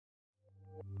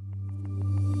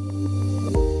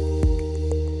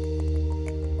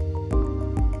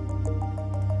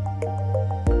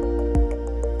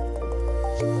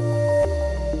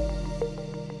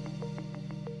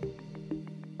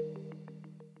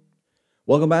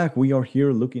Welcome back. We are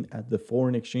here looking at the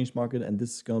foreign exchange market, and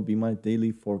this is going to be my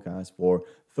daily forecast for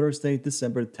Thursday,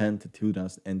 December 10th,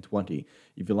 2020.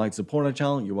 If you'd like to support our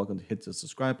channel, you're welcome to hit the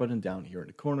subscribe button down here in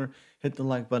the corner, hit the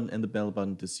like button and the bell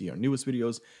button to see our newest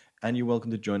videos, and you're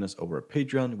welcome to join us over at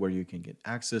Patreon, where you can get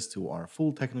access to our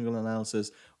full technical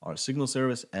analysis, our signal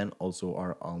service, and also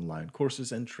our online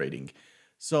courses and trading.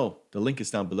 So the link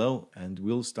is down below, and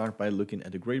we'll start by looking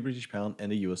at the Great British Pound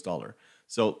and the US dollar.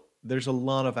 So there's a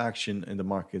lot of action in the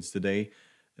markets today,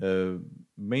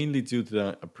 mainly due to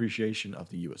the appreciation of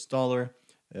the US dollar,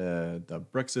 the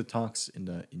Brexit talks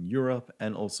in Europe,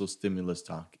 and also stimulus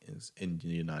talk in the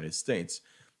United States.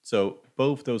 So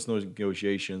both those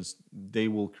negotiations, they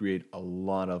will create a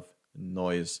lot of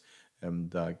noise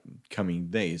the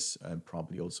coming days and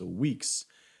probably also weeks.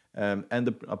 And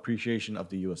the appreciation of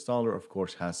the US dollar, of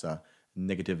course, has a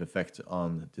negative effect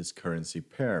on this currency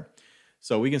pair.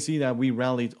 So we can see that we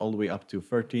rallied all the way up to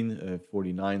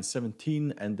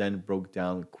 13.49.17 and then broke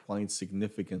down quite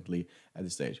significantly at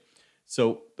this stage.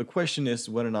 So the question is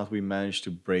whether or not we managed to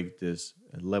break this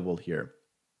level here.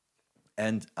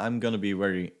 And I'm going to be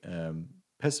very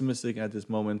pessimistic at this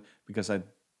moment because I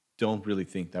don't really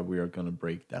think that we are going to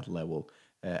break that level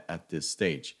at this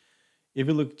stage. If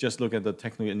you just look at the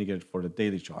technical indicator for the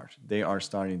daily chart, they are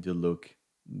starting to look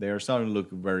very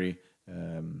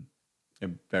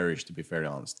bearish, to be very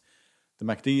honest. The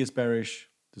MACD is bearish,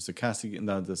 the stochastic,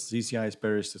 the CCI is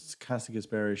bearish, the stochastic is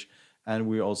bearish, and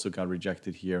we also got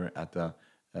rejected here at the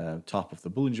top of the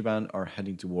Bollinger Band, are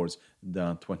heading towards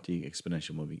the 20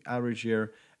 exponential moving average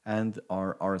here, and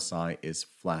our RSI is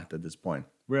flat at this point.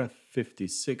 We're at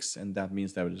 56, and that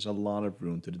means that there's a lot of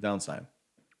room to the downside.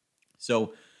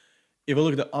 So if I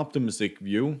look at the optimistic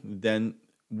view, then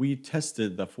we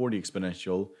tested the 40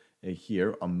 exponential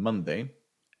here on Monday,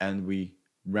 and we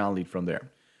rallied from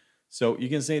there. So you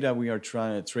can say that we are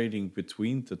trading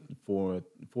between the 40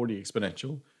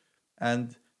 exponential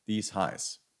and these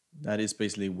highs. That is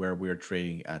basically where we are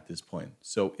trading at this point.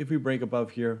 So if we break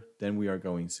above here, then we are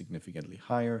going significantly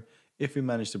higher. If we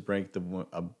manage to break the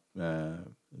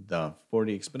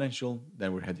 40 exponential,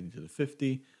 then we're heading to the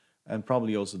 50 and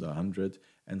probably also the 100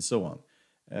 and so on.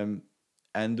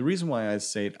 And the reason why I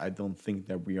say I don't think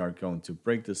that we are going to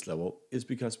break this level is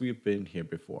because we've been here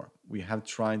before. We have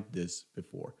tried this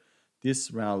before.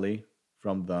 This rally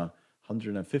from the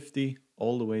 150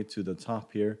 all the way to the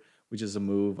top here, which is a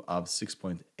move of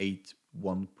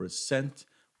 6.81%.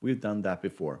 We've done that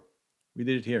before. We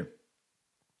did it here.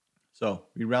 So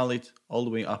we rallied all the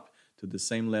way up to the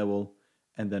same level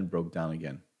and then broke down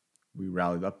again. We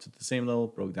rallied up to the same level,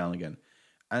 broke down again.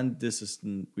 And this is,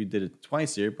 we did it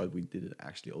twice here, but we did it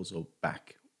actually also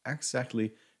back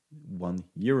exactly 1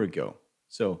 year ago.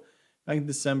 So back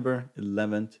December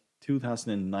 11th,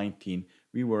 2019,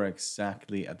 we were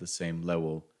exactly at the same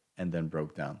level and then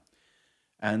broke down.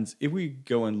 And if we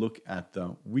go and look at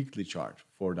the weekly chart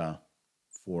for the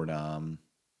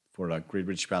Great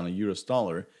British Pound and US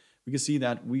dollar, we can see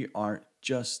that we are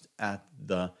just at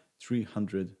the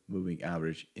 300 moving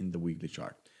average in the weekly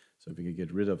chart. So if we could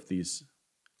get rid of these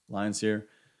lines here,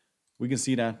 we can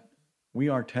see that we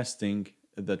are testing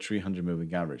the 300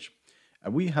 moving average.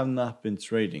 And we have not been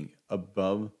trading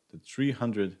above the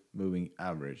 300 moving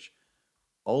average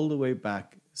all the way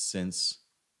back since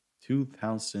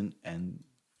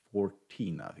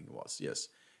 2014, I think it was. Yes.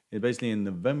 And basically in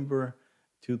November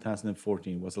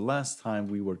 2014 was the last time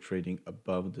we were trading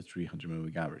above the 300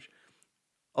 moving average.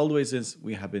 All the way since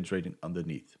we have been trading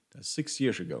underneath. That's 6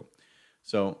 years ago.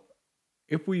 So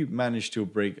if we manage to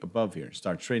break above here,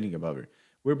 start trading above here,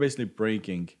 we're basically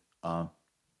breaking a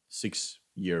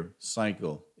 6-year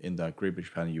cycle in the Great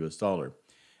British Pound and US dollar.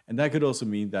 And that could also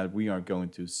mean that we are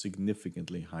going to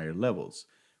significantly higher levels.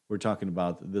 We're talking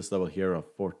about this level here of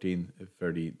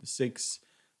 14.36,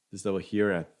 this level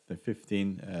here at the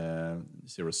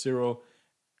 15.00,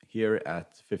 here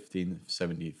at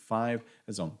 15.75,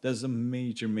 and so on. There's a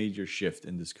major shift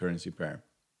in this currency pair.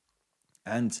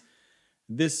 And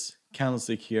this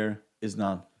candlestick here is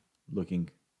not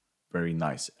looking very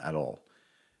nice at all.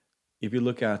 If you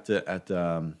look at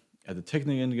the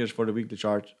technical indicators for the weekly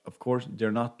chart, of course,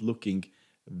 they're not looking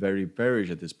very bearish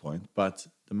at this point, but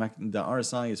the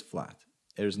RSI is flat.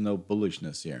 There's no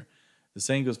bullishness here. The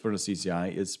same goes for the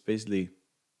CCI. It's basically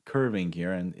curving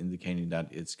here and indicating that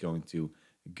it's going to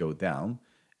go down.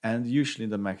 And usually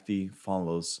the MACD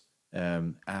follows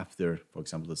after, for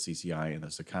example, the CCI and the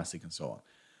stochastic and so on.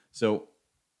 So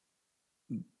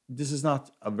this is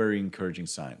not a very encouraging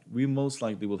sign. We most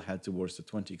likely will head towards the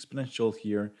 20 exponential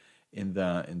here in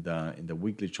the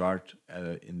weekly chart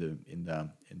in the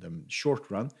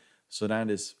short run. So that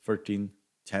is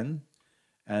 13.10,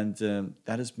 And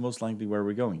that is most likely where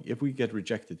we're going. If we get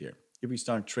rejected here, if we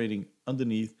start trading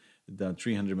underneath the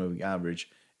 300 moving average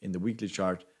in the weekly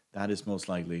chart, that is most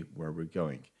likely where we're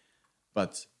going.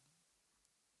 But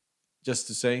just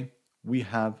to say, we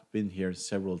have been here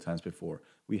several times before.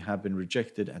 We have been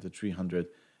rejected at the 300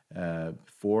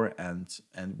 before, and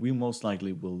we most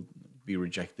likely will be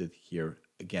rejected here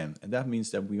again. And that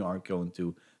means that we are going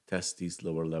to test these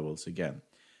lower levels again.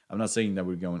 I'm not saying that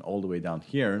we're going all the way down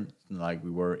here like we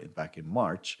were back in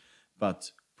March,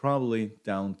 but probably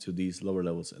down to these lower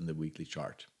levels in the weekly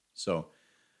chart. So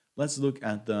let's look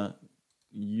at the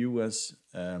US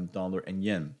dollar and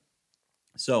yen.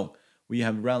 So we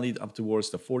have rallied up towards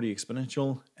the 40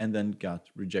 exponential and then got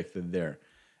rejected there.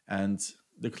 And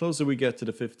the closer we get to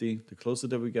the 50, the closer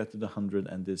that we get to the 100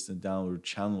 and this downward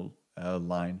channel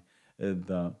line,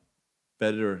 the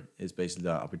better is basically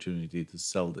the opportunity to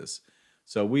sell this.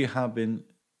 So we have been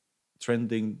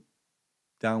trending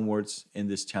downwards in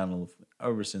this channel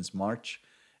ever since March.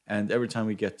 And every time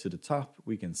we get to the top,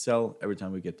 we can sell. Every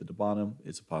time we get to the bottom,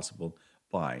 it's a possible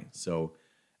buy. So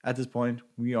at this point,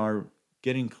 we are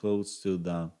getting close to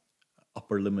the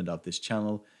upper limit of this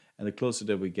channel. And the closer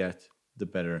that we get, the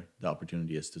better the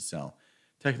opportunity is to sell.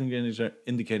 Technical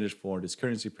indicators for this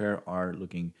currency pair are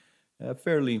looking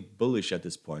fairly bullish at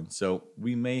this point. So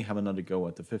we may have another go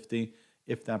at the 50.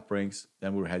 If that breaks,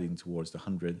 then we're heading towards the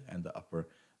 100 and the upper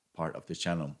part of this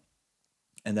channel.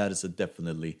 And that is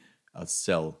definitely a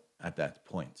sell at that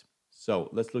point. So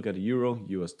let's look at the euro,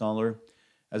 US dollar.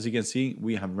 As you can see,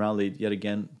 we have rallied yet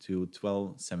again to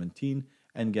 12.17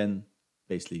 and again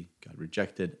basically got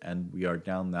rejected, and we are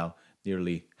down now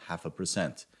nearly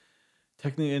 0.5%.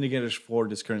 Technical indicators for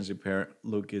this currency pair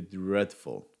look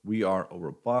dreadful. We are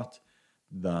overbought.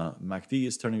 The MACD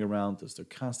is turning around. The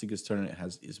stochastic is turning.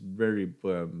 Is very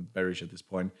bearish at this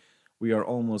point. We are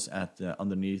almost at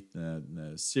underneath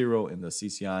zero in the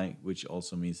CCI, which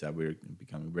also means that we're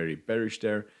becoming very bearish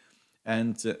there.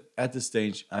 And at this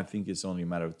stage, I think it's only a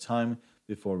matter of time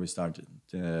before we start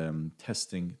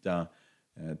testing the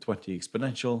 20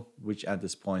 exponential, which at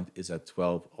this point is at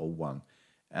 12.01.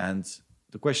 And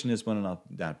the question is whether or not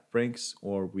that breaks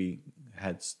or we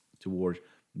head toward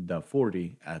the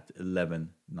 40 at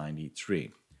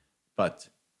 11.93. But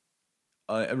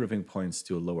everything points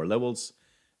to lower levels.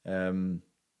 And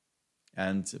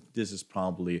this is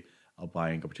probably a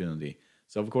buying opportunity.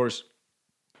 So, of course,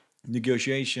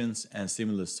 negotiations and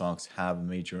stimulus talks have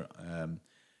major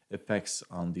effects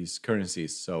on these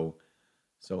currencies. So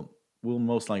we'll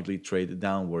most likely trend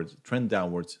downwards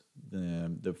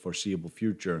the foreseeable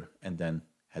future and then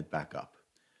head back up.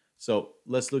 So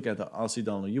let's look at the Aussie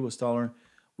dollar, US dollar.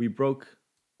 We broke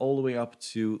all the way up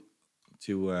to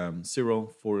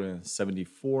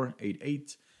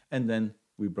 0.7488, and then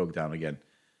we broke down again.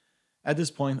 At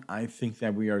this point, I think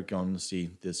that we are going to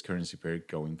see this currency pair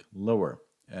going lower.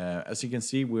 As you can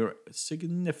see, we're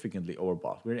significantly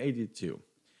overbought. We're at 82.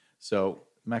 So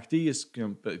MACD is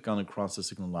going to cross the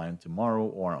signal line tomorrow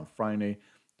or on Friday.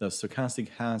 The stochastic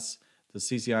has, the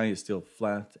CCI is still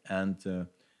flat, and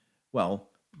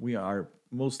well, we are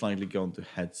most likely going to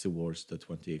head towards the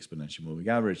 20 exponential moving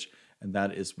average, and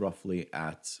that is roughly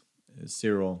at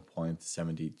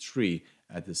 0.73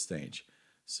 at this stage.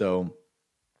 So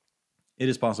it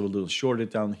is possible to short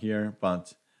it down here,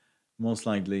 but most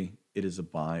likely it is a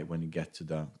buy when you get to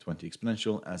the 20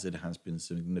 exponential, as it has been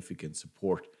significant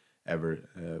support ever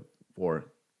for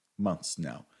months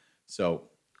now. So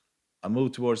a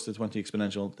move towards the 20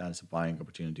 exponential, that is a buying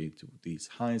opportunity to these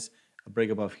highs. A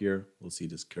break above here, we'll see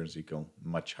this currency go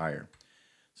much higher.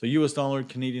 So US dollar,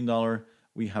 Canadian dollar,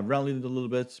 we have rallied a little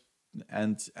bit,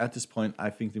 and at this point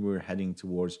I think that we're heading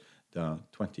towards the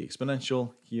 20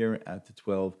 exponential here at the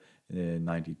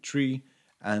 12.93,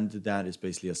 and that is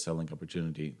basically a selling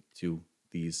opportunity to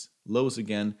these lows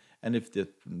again. And if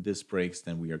this breaks,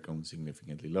 then we are going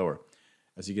significantly lower.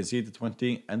 As you can see, the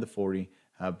 20 and the 40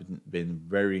 have been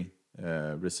very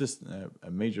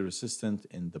major resistant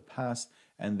in the past,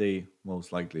 and they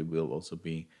most likely will also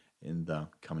be in the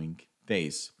coming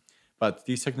days. But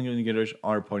these technical indicators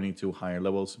are pointing to higher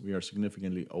levels. We are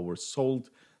significantly oversold,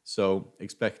 so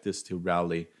expect this to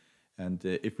rally. And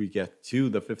if we get to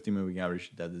the 50 moving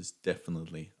average, that is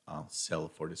definitely a sell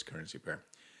for this currency pair.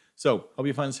 So, hope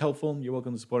you find this helpful. You're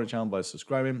welcome to support our channel by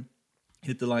subscribing.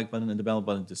 Hit the like button and the bell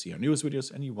button to see our newest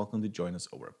videos, and you're welcome to join us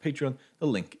over at Patreon. The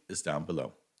link is down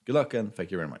below. Good luck and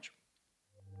thank you very much.